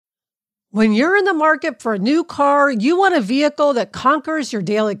When you're in the market for a new car, you want a vehicle that conquers your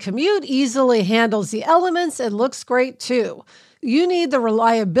daily commute, easily handles the elements, and looks great too. You need the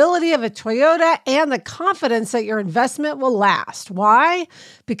reliability of a Toyota and the confidence that your investment will last. Why?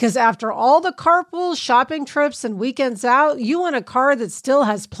 Because after all the carpools, shopping trips, and weekends out, you want a car that still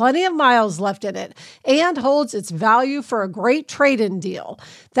has plenty of miles left in it and holds its value for a great trade-in deal.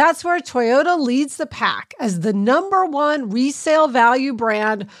 That's where Toyota leads the pack as the #1 resale value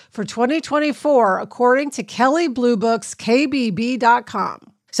brand for 2024, according to Kelley Blue Book's KBB.com.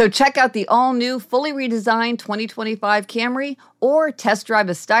 So check out the all-new, fully redesigned 2025 Camry or test drive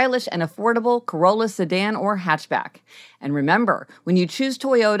a stylish and affordable Corolla sedan or hatchback. And remember, when you choose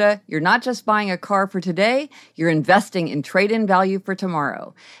Toyota, you're not just buying a car for today, you're investing in trade-in value for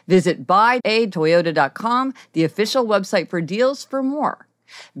tomorrow. Visit buyatoyota.com, the official website for deals, for more.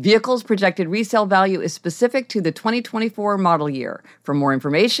 Vehicles' projected resale value is specific to the 2024 model year. For more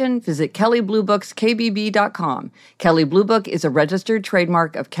information, visit Kelley Blue Book's KBB.com. Kelley Blue Book is a registered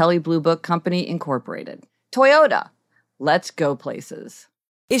trademark of Kelley Blue Book Company, Incorporated. Toyota. Let's go places.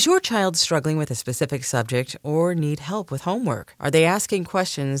 Is your child struggling with a specific subject or need help with homework? Are they asking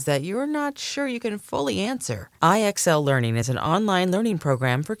questions that you're not sure you can fully answer? IXL Learning is an online learning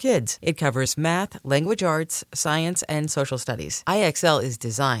program for kids. It covers math, language arts, science, and social studies. IXL is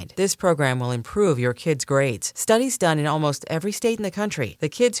designed. This program will improve your kids' grades. Studies done in almost every state in the country. The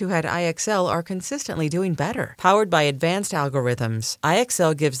kids who had IXL are consistently doing better. Powered by advanced algorithms,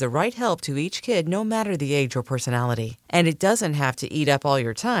 IXL gives the right help to each kid no matter the age or personality. And it doesn't have to eat up all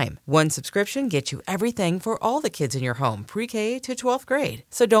your time. One subscription gets you everything for all the kids in your home, pre-K to 12th grade.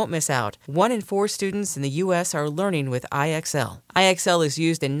 So don't miss out. 1 in 4 students in the U.S. are learning with IXL. IXL is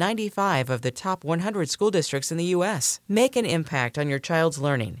used in 95 of the top 100 school districts in the U.S. Make an impact on your child's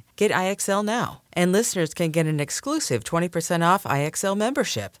learning. Get IXL now. And listeners can get an exclusive 20% off IXL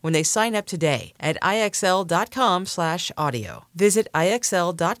membership when they sign up today at IXL.com/audio. Visit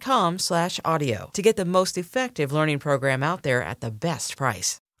IXL.com/audio to get the most effective learning program out there at the best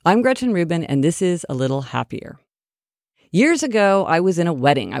price. I'm Gretchen Rubin, and this is A Little Happier. Years ago, I was in a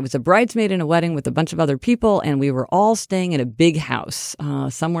wedding. I was a bridesmaid in a wedding with a bunch of other people, and we were all staying in a big house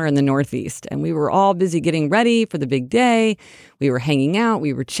somewhere in the Northeast. And we were all busy getting ready for the big day. We were hanging out,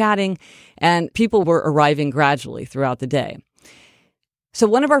 we were chatting, and people were arriving gradually throughout the day. So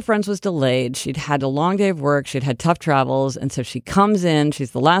one of our friends was delayed. She'd had a long day of work. She'd had tough travels. And so she comes in.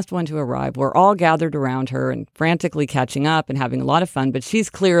 She's the last one to arrive. We're all gathered around her and frantically catching up and having a lot of fun. But she's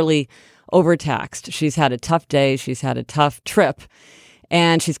clearly overtaxed. She's had a tough day. She's had a tough trip.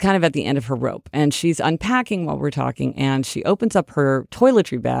 And she's kind of at the end of her rope. And she's unpacking while we're talking. And she opens up her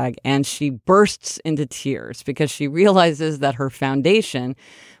toiletry bag and she bursts into tears because she realizes that her foundation,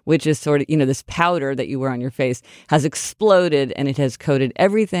 which is sort of, this powder that you wear on your face, has exploded and it has coated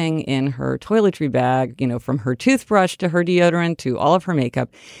everything in her toiletry bag, from her toothbrush to her deodorant to all of her makeup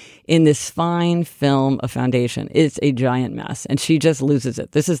in this fine film of foundation. It's a giant mess and she just loses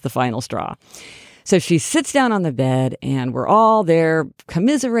it. This is the final straw. So she sits down on the bed and we're all there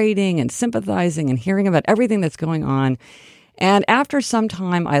commiserating and sympathizing and hearing about everything that's going on. And after some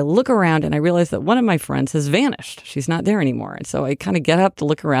time, I look around and I realize that one of my friends has vanished. She's not there anymore. And so I kind of get up to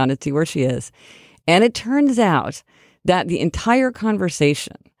look around and see where she is. And it turns out that the entire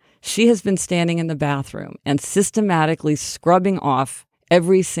conversation, she has been standing in the bathroom and systematically scrubbing off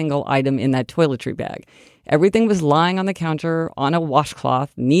every single item in that toiletry bag. Everything was lying on the counter on a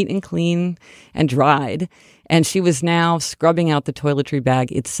washcloth, neat and clean and dried. And she was now scrubbing out the toiletry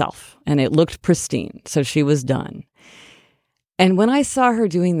bag itself. And it looked pristine. So she was done. And when I saw her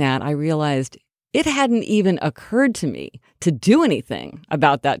doing that, I realized it hadn't even occurred to me to do anything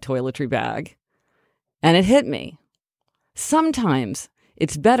about that toiletry bag. And it hit me. Sometimes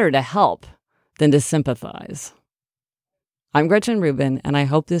it's better to help than to sympathize. I'm Gretchen Rubin, and I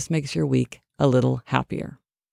hope this makes your week a little happier.